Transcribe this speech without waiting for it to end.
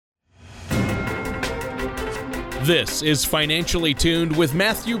This is Financially Tuned with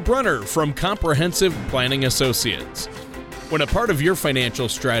Matthew Brunner from Comprehensive Planning Associates. When a part of your financial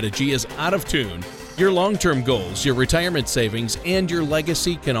strategy is out of tune, your long-term goals, your retirement savings, and your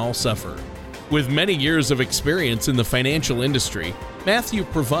legacy can all suffer. With many years of experience in the financial industry, Matthew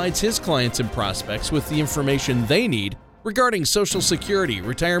provides his clients and prospects with the information they need regarding Social Security,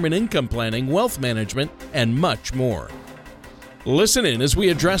 retirement income planning, wealth management, and much more. Listen in as we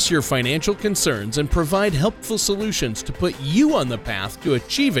address your financial concerns and provide helpful solutions to put you on the path to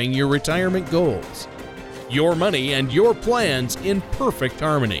achieving your retirement goals. Your money and your plans in perfect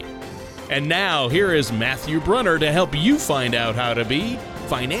harmony. And now, here is Matthew Brunner to help you find out how to be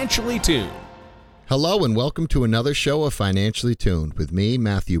financially tuned. Hello and welcome to another show of Financially Tuned with me,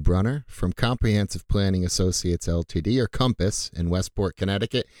 Matthew Brunner, from Comprehensive Planning Associates Ltd, or Compass, in Westport,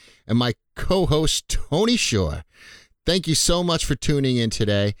 Connecticut, and my co-host, Tony Shore. Thank you so much for tuning in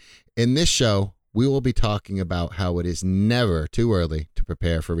today. In this show, we will be talking about how it is never too early to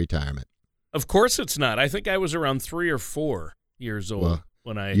prepare for retirement. Of course it's not. I think I was around 3 or 4 years old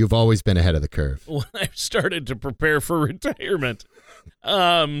You've always been ahead of the curve. When I started to prepare for retirement.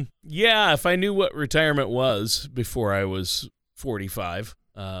 If I knew what retirement was before I was 45,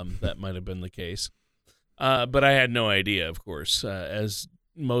 that might have been the case. But I had no idea, of course, as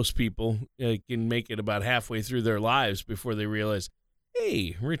most people can make it about halfway through their lives before they realize,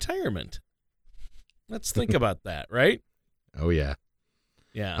 hey, retirement. Let's think about that, right? Oh, yeah.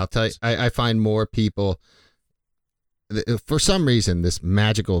 Yeah. I'll tell you, I find more people, for some reason, this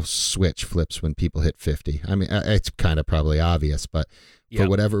magical switch flips when people hit 50. I mean, it's kind of probably obvious, but for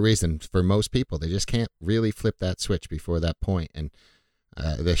whatever reason, for most people, they just can't really flip that switch before that point. And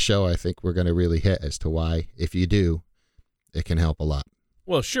this show, I think we're going to really hit as to why, if you do, it can help a lot.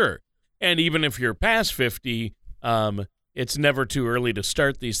 Well, sure. And even if you're past 50, it's never too early to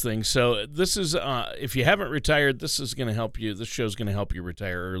start these things. So this is, if you haven't retired, this is going to help you. This show's going to help you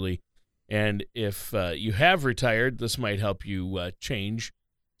retire early. And if you have retired, this might help you change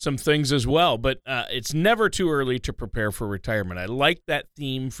some things as well. But it's never too early to prepare for retirement. I like that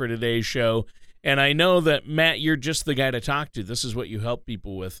theme for today's show. And I know that, Matt, you're just the guy to talk to. This is what you help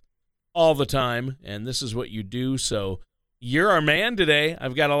people with all the time, and this is what you do. So you're our man today.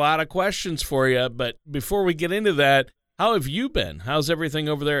 I've got a lot of questions for you. But before we get into that, how have you been? How's everything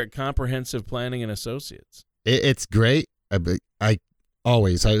over there at Comprehensive Planning and Associates? It's great. I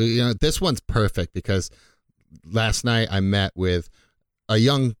always, this one's perfect because last night I met with a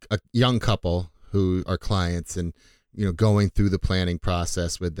young couple who are clients and, going through the planning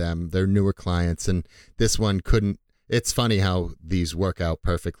process with them. They're newer clients, and this one couldn't. It's funny how these work out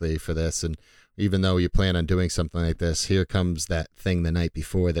perfectly for this. And even though you plan on doing something like this, here comes that thing the night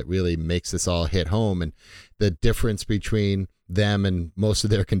before that really makes this all hit home. And the difference between them and most of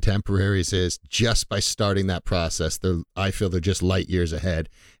their contemporaries is just by starting that process, I feel they're just light years ahead.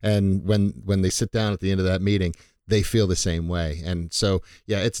 And when they sit down at the end of that meeting, they feel the same way. And so,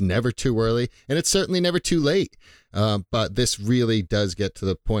 it's never too early, and it's certainly never too late. But this really does get to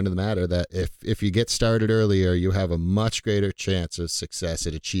the point of the matter that if you get started earlier, you have a much greater chance of success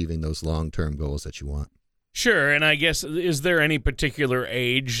at achieving those long-term goals that you want. Sure. And I guess, is there any particular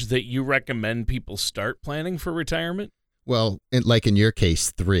age that you recommend people start planning for retirement? Well, like in your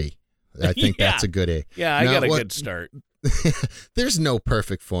case, 3. I think that's a good age. Yeah, I got a good start. There's no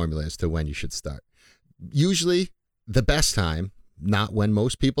perfect formula as to when you should start. Usually, the best time, not when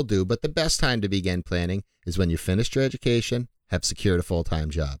most people do, but the best time to begin planning is when you finished your education, have secured a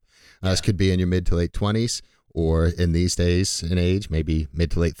full-time job. This could be in your mid to late 20s, or in these days in age, maybe mid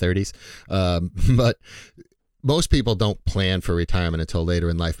to late 30s. But most people don't plan for retirement until later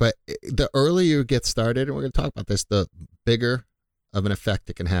in life. But the earlier you get started, and we're going to talk about this, the bigger of an effect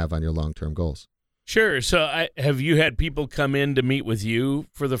it can have on your long-term goals. Sure. So have you had people come in to meet with you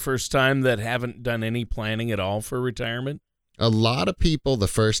for the first time that haven't done any planning at all for retirement? A lot of people, the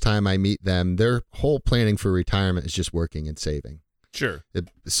first time I meet them, their whole planning for retirement is just working and saving. Sure.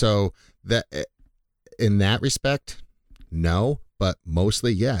 So that in that respect, no, but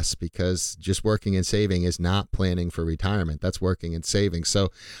mostly yes, because just working and saving is not planning for retirement. That's working and saving. So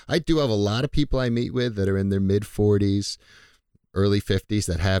I do have a lot of people I meet with that are in their mid-40s, early 50s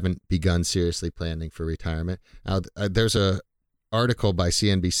that haven't begun seriously planning for retirement. Now, there's a article by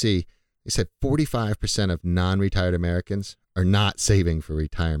CNBC. They said 45% of non-retired Americans are not saving for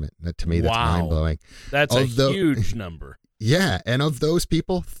retirement. To me, that's mind-blowing. That's a huge number. Yeah, and of those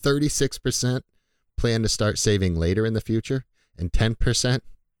people, 36% plan to start saving later in the future, and 10%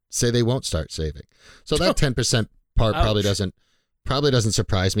 say they won't start saving. So that 10% part probably doesn't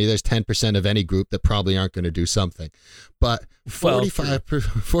surprise me. There's 10% of any group that probably aren't going to do something. But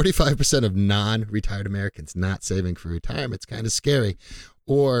 45% of non-retired Americans not saving for retirement is kind of scary.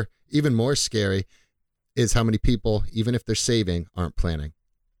 Or even more scary is how many people, even if they're saving, aren't planning.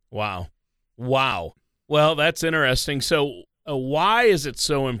 Wow. Well, that's interesting. So why is it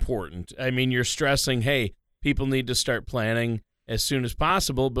so important? I mean, you're stressing, hey, people need to start planning as soon as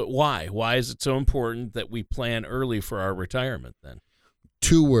possible, but why? Why is it so important that we plan early for our retirement then?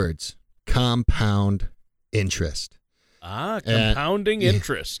 2 words: compound interest. Compounding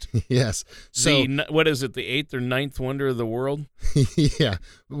interest. Yes. So what is it, the 8th or 9th wonder of the world? Yeah.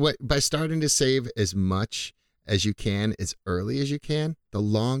 By starting to save as much as you can, as early as you can, the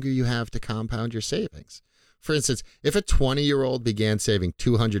longer you have to compound your savings. For instance, if a 20-year-old began saving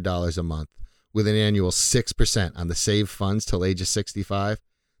 $200 a month with an annual 6% on the saved funds till age of 65,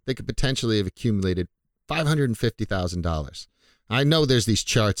 they could potentially have accumulated $550,000. I know there's these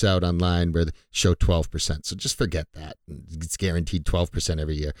charts out online where they show 12%, so just forget that. It's guaranteed 12%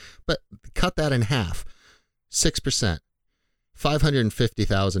 every year. But cut that in half. 6%.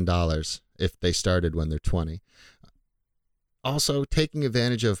 $550,000 if they started when they're 20. Also, taking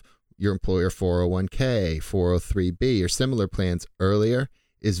advantage of your employer 401k, 403b, or similar plans earlier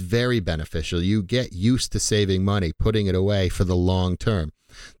is very beneficial. You get used to saving money, putting it away for the long term.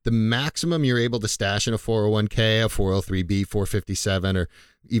 The maximum you're able to stash in a 401k, a 403b, 457, or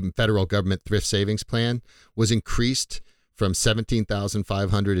even federal government thrift savings plan was increased from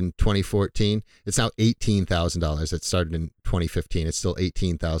 $17,500 in 2014. It's now $18,000. It started in 2015. It's still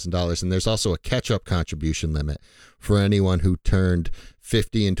 $18,000. And there's also a catch-up contribution limit for anyone who turned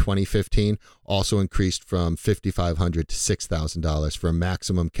 50 in 2015, also increased from $5,500 to $6,000 for a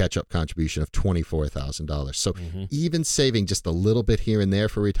maximum catch-up contribution of $24,000. So even saving just a little bit here and there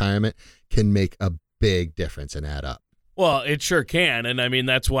for retirement can make a big difference and add up. Well, it sure can. And I mean,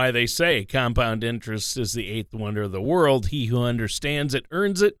 that's why they say compound interest is the 8th wonder of the world. He who understands it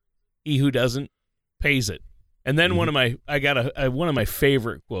earns it. He who doesn't pays it. And then one of my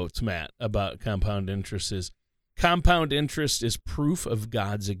favorite quotes, Matt, about compound interest is, compound interest is proof of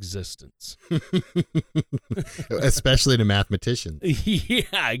God's existence. Especially to mathematicians.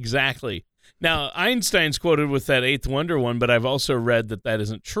 Yeah, exactly. Now, Einstein's quoted with that 8th wonder one, but I've also read that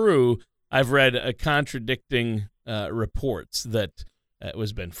isn't true. I've read a contradicting reports that it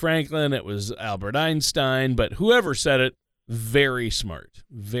was Ben Franklin, it was Albert Einstein, but whoever said it, very smart,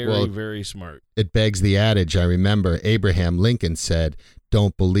 very smart. It begs the adage. I remember Abraham Lincoln said,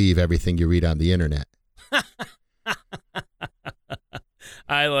 "Don't believe everything you read on the internet."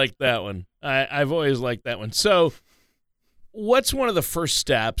 I like that one. I've always liked that one. So what's one of the first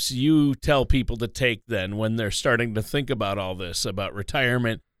steps you tell people to take then when they're starting to think about all this, about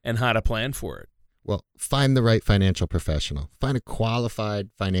retirement and how to plan for it? Well, find the right financial professional. Find a qualified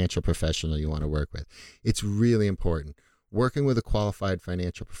financial professional you want to work with. It's really important. Working with a qualified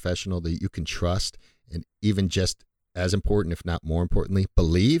financial professional that you can trust, and even just as important, if not more importantly,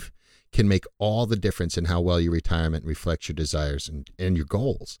 believe, can make all the difference in how well your retirement reflects your desires and your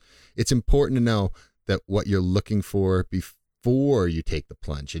goals. It's important to know that what you're looking for before you take the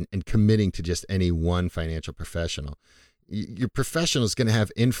plunge and committing to just any one financial professional. Your professional is going to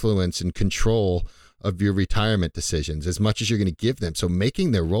have influence and control of your retirement decisions as much as you're going to give them. So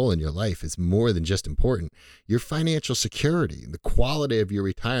making their role in your life is more than just important. Your financial security and the quality of your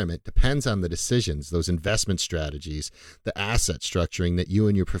retirement depends on the decisions, those investment strategies, the asset structuring that you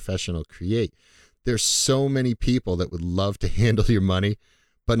and your professional create. There's so many people that would love to handle your money,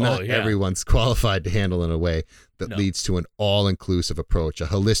 but not everyone's qualified to handle in a way that leads to an all-inclusive approach, a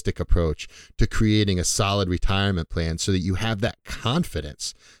holistic approach to creating a solid retirement plan so that you have that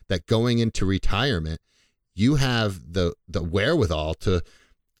confidence that going into retirement, you have the wherewithal to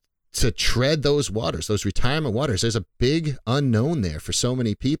tread those waters, those retirement waters. There's a big unknown there for so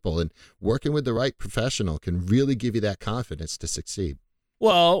many people, and working with the right professional can really give you that confidence to succeed.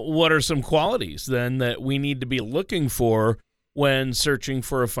 Well, what are some qualities then that we need to be looking for when searching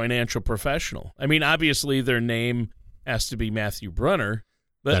for a financial professional? I mean, obviously their name has to be Matthew Brunner,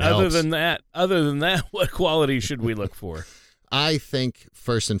 but other than that, what qualities should we look for? I think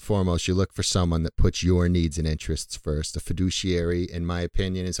first and foremost, you look for someone that puts your needs and interests first. A fiduciary, in my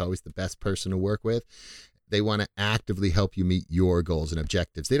opinion, is always the best person to work with. They want to actively help you meet your goals and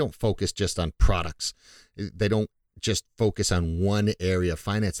objectives. They don't focus just on products. They don't just focus on one area of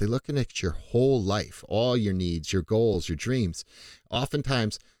finance. They're looking at your whole life, all your needs, your goals, your dreams.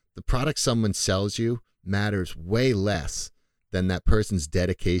 Oftentimes, the product someone sells you matters way less than that person's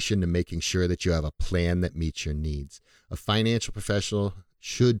dedication to making sure that you have a plan that meets your needs. A financial professional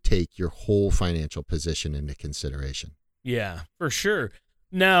should take your whole financial position into consideration. Yeah, for sure.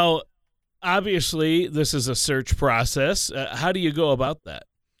 Now, obviously, this is a search process. How do you go about that?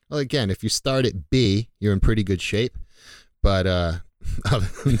 Well, again, if you start at B, you're in pretty good shape. But other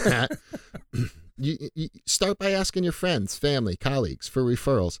than that, you start by asking your friends, family, colleagues for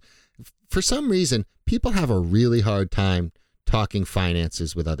referrals. For some reason, people have a really hard time talking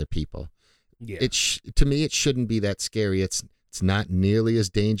finances with other people. Yeah. To me, it shouldn't be that scary. It's not nearly as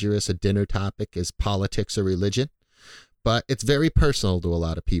dangerous a dinner topic as politics or religion, but it's very personal to a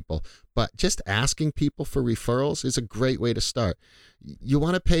lot of people. But just asking people for referrals is a great way to start. You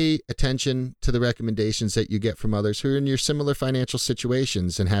want to pay attention to the recommendations that you get from others who are in your similar financial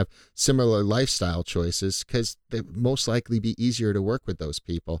situations and have similar lifestyle choices, because they'll most likely be easier to work with those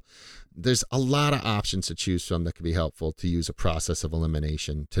people. There's a lot of options to choose from that can be helpful to use a process of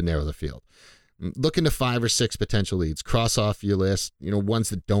elimination to narrow the field. Look into 5 or 6 potential leads. Cross off your list, ones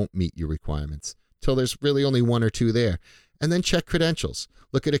that don't meet your requirements, till there's really only 1 or 2 there. And then check credentials.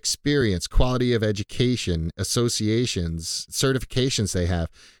 Look at experience, quality of education, associations, certifications they have.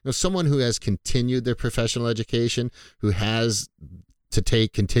 Someone who has continued their professional education, who has to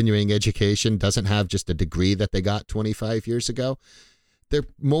take continuing education, doesn't have just a degree that they got 25 years ago, they're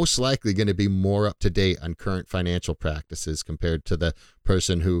most likely going to be more up to date on current financial practices compared to the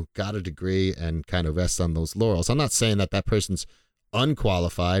person who got a degree and kind of rests on those laurels. I'm not saying that person's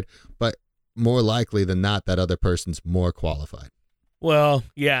unqualified, but more likely than not, that other person's more qualified. Well,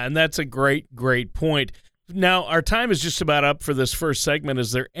 yeah, and that's a great point. Now, our time is just about up for this first segment.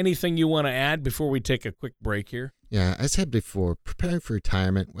 Is there anything you want to add before we take a quick break here? Yeah, as I said before, preparing for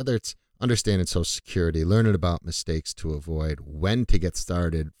retirement, whether it's understanding Social Security, learning about mistakes to avoid, when to get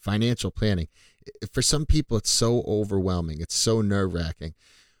started, financial planning. For some people, it's so overwhelming. It's so nerve-wracking.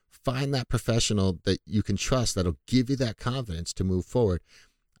 Find that professional that you can trust that'll give you that confidence to move forward.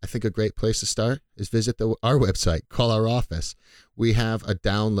 I think a great place to start is visit our website, call our office. We have a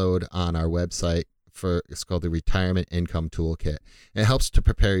download on our website it's called the Retirement Income Toolkit. It helps to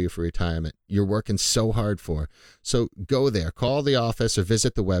prepare you for retirement. You're working so hard for. So go there, call the office or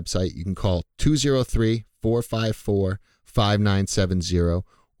visit the website. You can call 203-454-5970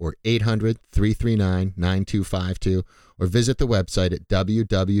 or 800-339-9252 or visit the website at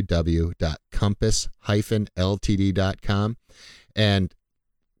www.compass-ltd.com and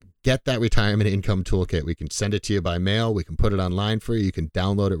get that Retirement Income Toolkit. We can send it to you by mail. We can put it online for you. You can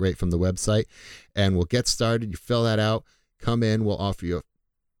download it right from the website, and we'll get started. You fill that out, come in. We'll offer you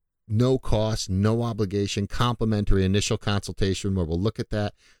no cost, no obligation, complimentary initial consultation where we'll look at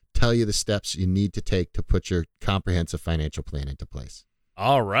that, tell you the steps you need to take to put your comprehensive financial plan into place.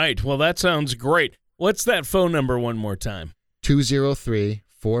 All right. Well, that sounds great. What's that phone number one more time?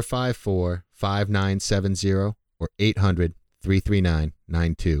 203-454-5970 or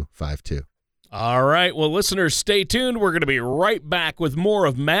 800-339-9252. All right. Well, listeners, stay tuned. We're going to be right back with more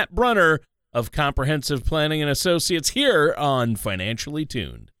of Matt Brunner of Comprehensive Planning and Associates here on Financially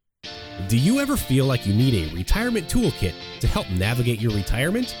Tuned. Do you ever feel like you need a retirement toolkit to help navigate your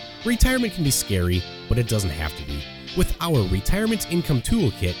retirement? Retirement can be scary, but it doesn't have to be. With our Retirement Income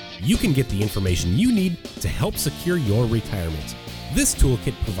Toolkit, you can get the information you need to help secure your retirement. This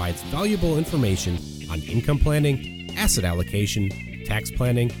toolkit provides valuable information on income planning, asset allocation, tax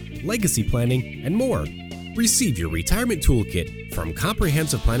planning, legacy planning, and more. Receive your Retirement Toolkit from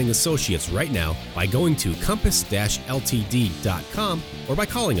Comprehensive Planning Associates right now by going to compass-ltd.com or by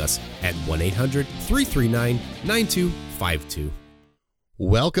calling us at 1-800-339-9252.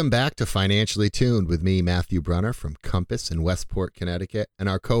 Welcome back to Financially Tuned with me, Matthew Brunner from Compass in Westport, Connecticut, and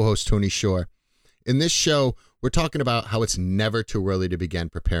our co-host, Tony Shore. In this show, we're talking about how it's never too early to begin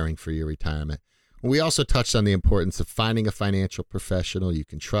preparing for your retirement. We also touched on the importance of finding a financial professional you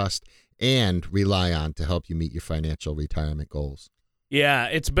can trust and rely on to help you meet your financial retirement goals. Yeah,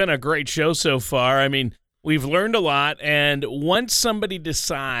 it's been a great show so far. I mean, we've learned a lot, and once somebody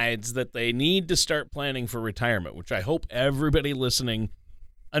decides that they need to start planning for retirement, which I hope everybody listening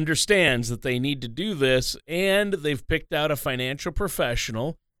understands that they need to do this, and they've picked out a financial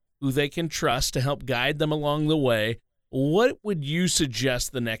professional who they can trust to help guide them along the way, what would you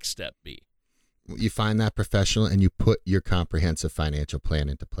suggest the next step be? You find that professional and you put your comprehensive financial plan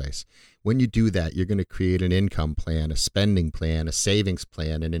into place. When you do that, you're going to create an income plan, a spending plan, a savings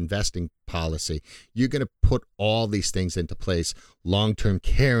plan, an investing policy. You're going to put all these things into place: long-term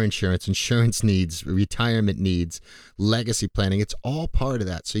care insurance needs, retirement needs, legacy planning. It's all part of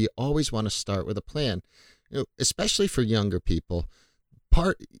that. So you always want to start with a plan, especially for younger people.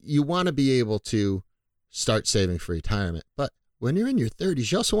 You want to be able to start saving for retirement, but when you're in your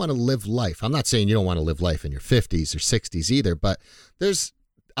 30s, you also want to live life. I'm not saying you don't want to live life in your 50s or 60s either, but there's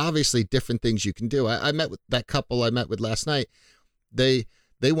obviously different things you can do. I met with that couple I met with last night. They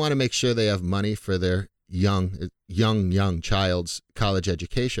want to make sure they have money for their young child's college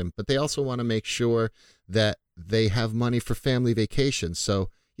education, but they also want to make sure that they have money for family vacations. So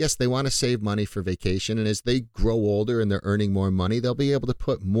yes, they want to save money for vacation, and as they grow older and they're earning more money, they'll be able to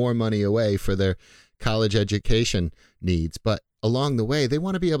put more money away for their college education needs. But along the way, they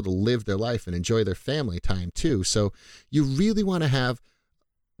want to be able to live their life and enjoy their family time too. So you really want to have,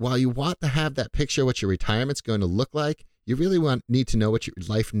 while you want to have that picture of what your retirement's going to look like, you really need to know what your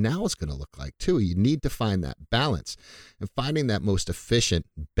life now is going to look like too. You need to find that balance, and finding that most efficient,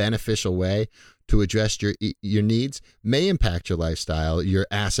 beneficial way to address your needs may impact your lifestyle, your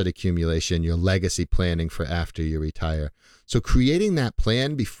asset accumulation, your legacy planning for after you retire. So creating that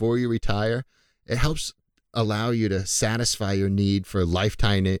plan before you retire, it helps allow you to satisfy your need for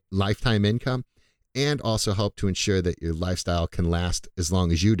lifetime income, and also help to ensure that your lifestyle can last as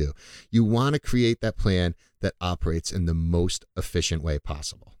long as you do. You want to create that plan that operates in the most efficient way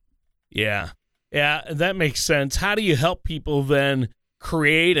possible. Yeah, that makes sense. How do you help people then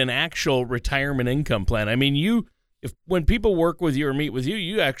create an actual retirement income plan? I mean, when people work with you or meet with you,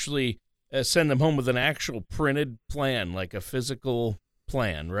 you actually send them home with an actual printed plan, like a physical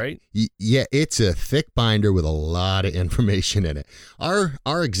plan, right? Yeah, it's a thick binder with a lot of information in it.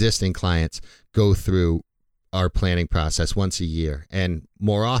 Our existing clients go through our planning process once a year, and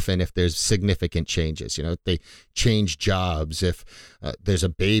more often if there's significant changes. If they change jobs, if there's a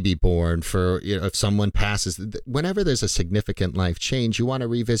baby born, if someone passes, whenever there's a significant life change, you want to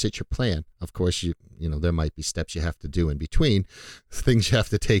revisit your plan. Of course, there might be steps you have to do in between, things you have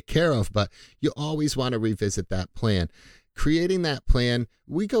to take care of, but you always want to revisit that plan. Creating that plan,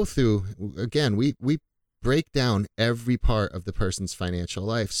 we go through, again, we break down every part of the person's financial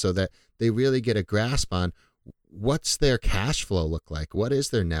life so that they really get a grasp on what's their cash flow look like, what is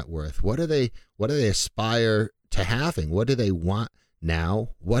their net worth, what do they aspire to having, what do they want now,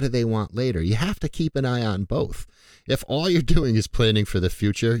 what do they want later. You have to keep an eye on both. If all you're doing is planning for the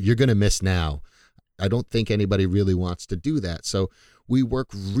future, you're going to miss now. I don't think anybody really wants to do that. So we work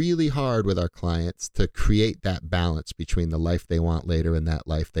really hard with our clients to create that balance between the life they want later and that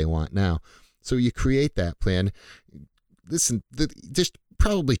life they want now. So you create that plan. Listen, just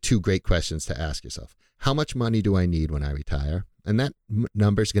probably two great questions to ask yourself. How much money do I need when I retire? And that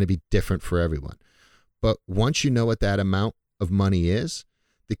number is going to be different for everyone. But once you know what that amount of money is,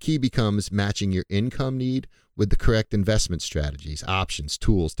 the key becomes matching your income need with the correct investment strategies, options,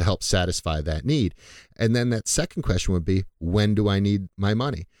 tools to help satisfy that need. And then that second question would be, when do I need my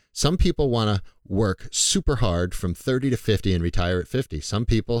money? Some people want to work super hard from 30 to 50 and retire at 50. Some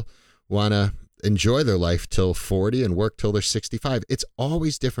people want to enjoy their life till 40 and work till they're 65. It's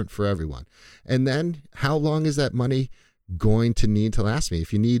always different for everyone. And then how long is that money going to need to last me?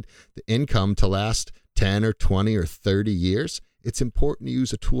 If you need the income to last 10 or 20 or 30 years, it's important to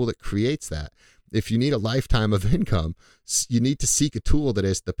use a tool that creates that. If you need a lifetime of income, you need to seek a tool that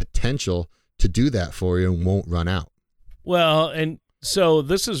has the potential to do that for you and won't run out. Well, and so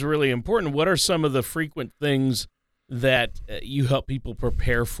this is really important. What are some of the frequent things that you help people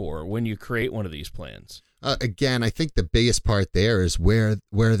prepare for when you create one of these plans? Again, I think the biggest part there is where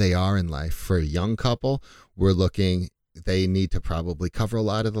they are in life. For a young couple, they need to probably cover a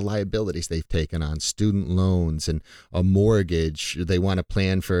lot of the liabilities they've taken on, student loans and a mortgage. They want to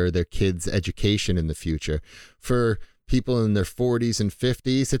plan for their kids' education in the future. For people in their 40s and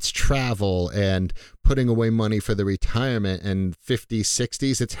 50s, it's travel and putting away money for the retirement, and 50s,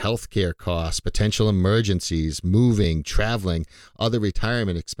 60s, it's healthcare costs, potential emergencies, moving, traveling, other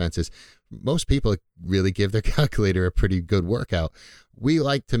retirement expenses. Most people really give their calculator a pretty good workout. We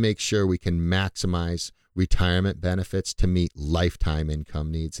like to make sure we can maximize retirement benefits to meet lifetime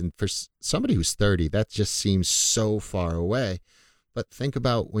income needs. And for somebody who's 30, that just seems so far away. But think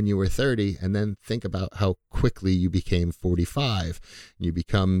about when you were 30, and then think about how quickly you became 45. You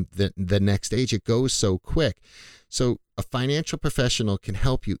become the next age. It goes so quick. So a financial professional can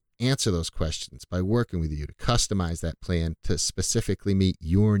help you answer those questions by working with you to customize that plan to specifically meet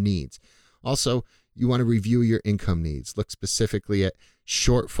your needs. Also, you want to review your income needs. Look specifically at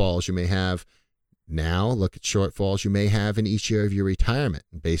shortfalls you may have now. Look at shortfalls you may have in each year of your retirement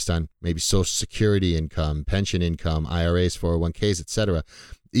based on maybe Social Security income, pension income, IRAs, 401ks, etc.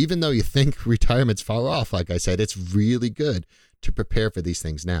 Even though you think retirement's far off, like I said, it's really good to prepare for these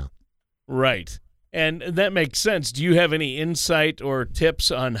things now. Right. And that makes sense. Do you have any insight or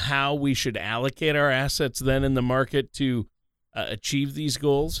tips on how we should allocate our assets then in the market to achieve these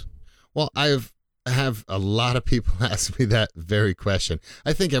goals? Well, I have a lot of people ask me that very question.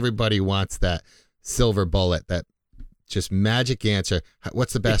 I think everybody wants that silver bullet that just magic answer.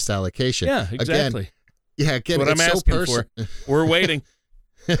 What's the best allocation? Yeah, exactly. Again, what it's I'm asking for. We're waiting.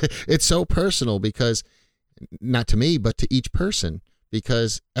 It's so personal because, not to me, but to each person,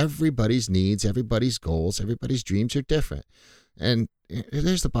 because everybody's needs, everybody's goals, everybody's dreams are different. And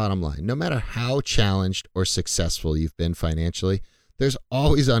there's the bottom line. No matter how challenged or successful you've been financially, there's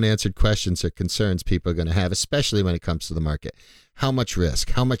always unanswered questions or concerns people are going to have, especially when it comes to the market. How much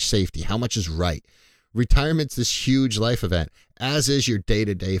risk? How much safety? How much is right? Retirement's this huge life event, as is your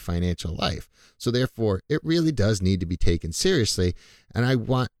day-to-day financial life. So therefore, it really does need to be taken seriously. And I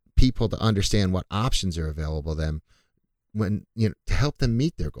want people to understand what options are available to them to help them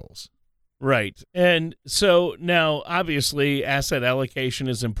meet their goals. Right. And so now, obviously, asset allocation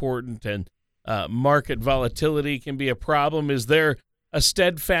is important, and market volatility can be a problem. Is there a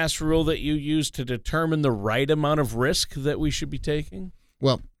steadfast rule that you use to determine the right amount of risk that we should be taking?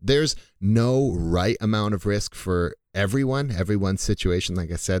 Well, there's no right amount of risk for everyone. Everyone's situation,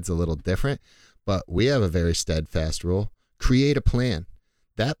 like I said, is a little different. But we have a very steadfast rule. Create a plan.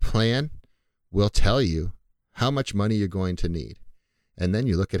 That plan will tell you how much money you're going to need. And then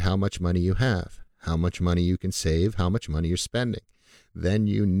you look at how much money you have, how much money you can save, how much money you're spending. Then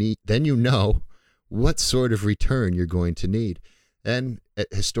you know what sort of return you're going to need. And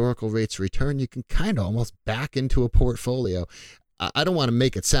at historical rates of return, you can kind of almost back into a portfolio. I don't want to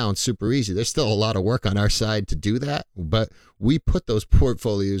make it sound super easy. There's still a lot of work on our side to do that, but we put those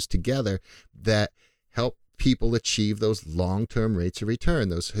portfolios together that help people achieve those long-term rates of return,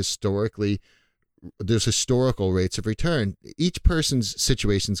 those historical rates of return. Each person's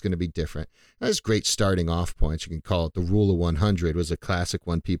situation is going to be different. There's great starting off points. You can call it the rule of 100 was a classic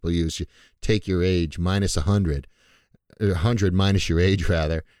one people use. You take your age minus 100. 100 minus your age,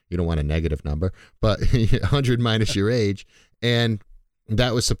 rather. You don't want a negative number, but 100 minus your age. And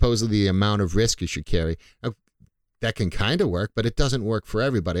that was supposedly the amount of risk you should carry. Now, that can kind of work, but it doesn't work for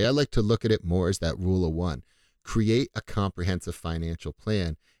everybody. I like to look at it more as that rule of one. Create a comprehensive financial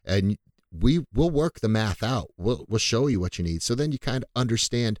plan, and we'll work the math out. We'll show you what you need. So then you kind of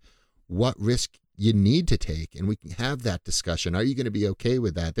understand what risk you need to take, and we can have that discussion. Are you going to be okay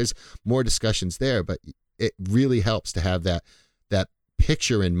with that? There's more discussions there, but it really helps to have that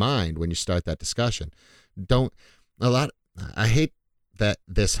picture in mind when you start that discussion. I hate that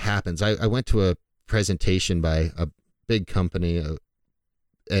this happens. I went to a presentation by a big company,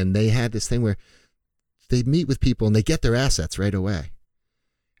 and they had this thing where they meet with people and they get their assets right away.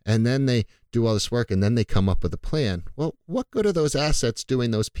 And then they do all this work, and then they come up with a plan. Well, what good are those assets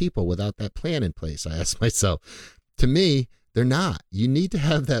doing those people without that plan in place? I ask myself. To me, they're not. You need to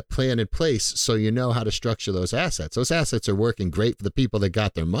have that plan in place so you know how to structure those assets. Those assets are working great for the people that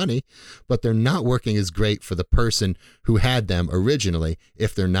got their money, but they're not working as great for the person who had them originally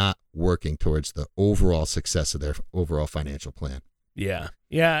if they're not working towards the overall success of their overall financial plan. Yeah,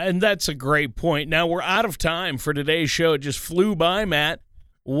 and that's a great point. Now, we're out of time for today's show. It just flew by, Matt.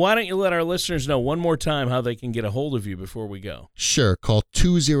 Why don't you let our listeners know one more time how they can get a hold of you before we go? Sure. Call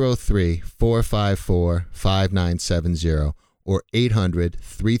 203-454-5970 or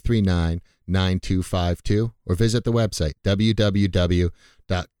 800-339-9252, or visit the website,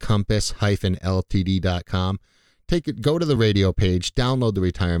 www.compass-ltd.com. Go to the radio page, download the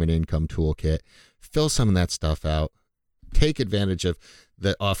Retirement Income Toolkit, fill some of that stuff out, take advantage of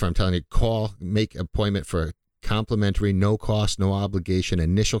the offer I'm telling you. Call, make an appointment for a complimentary, no cost, no obligation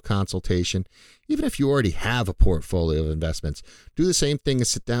initial consultation. Even if you already have a portfolio of investments, do the same thing and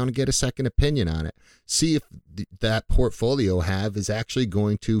sit down and get a second opinion on it. See if that portfolio is actually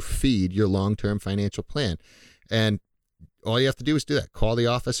going to feed your long-term financial plan. And all you have to do is do that. Call the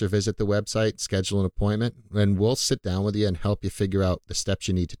office or visit the website, schedule an appointment, and we'll sit down with you and help you figure out the steps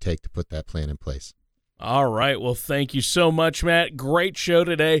you need to take to put that plan in place. All right. Well, thank you so much, Matt. Great show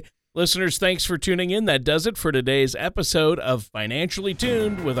today. Listeners, thanks for tuning in. That does it for today's episode of Financially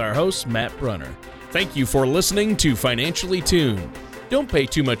Tuned with our host, Matt Brunner. Thank you for listening to Financially Tuned. Don't pay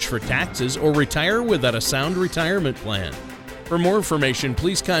too much for taxes or retire without a sound retirement plan. For more information,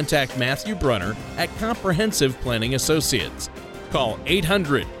 please contact Matthew Brunner at Comprehensive Planning Associates. Call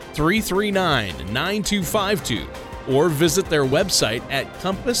 800-339-9252 or visit their website at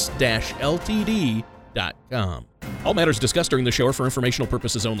compass-ltd.com. All matters discussed during the show are for informational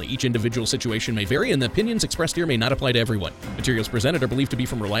purposes only. Each individual situation may vary, and the opinions expressed here may not apply to everyone. Materials presented are believed to be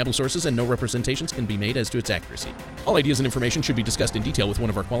from reliable sources, and no representations can be made as to its accuracy. All ideas and information should be discussed in detail with one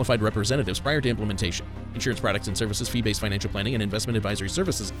of our qualified representatives prior to implementation. Insurance products and services, fee-based financial planning, and investment advisory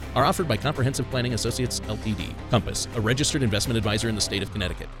services are offered by Comprehensive Planning Associates, Ltd. Compass, a registered investment advisor in the state of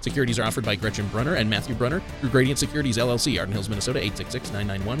Connecticut. Securities are offered by Gretchen Brunner and Matthew Brunner through Gradient Securities, LLC, Arden Hills, Minnesota,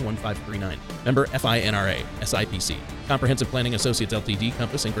 866-991-1539. Member FINRA, SIPC. LLC. Comprehensive Planning Associates Ltd,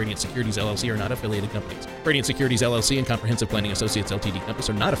 Compass, and Gradient Securities LLC are not affiliated companies. Gradient Securities LLC and Comprehensive Planning Associates Ltd, Compass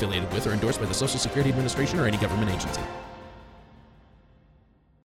are not affiliated with or endorsed by the Social Security Administration or any government agency.